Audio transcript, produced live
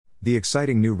The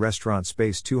exciting new restaurant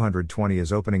Space 220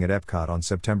 is opening at Epcot on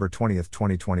September 20,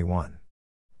 2021.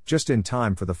 Just in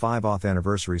time for the 5th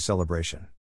anniversary celebration.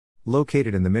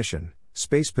 Located in the Mission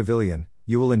Space Pavilion,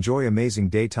 you will enjoy amazing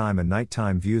daytime and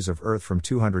nighttime views of Earth from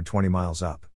 220 miles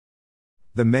up.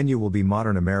 The menu will be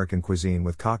modern American cuisine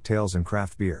with cocktails and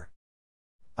craft beer.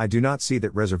 I do not see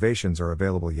that reservations are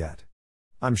available yet.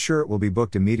 I'm sure it will be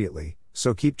booked immediately,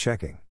 so keep checking.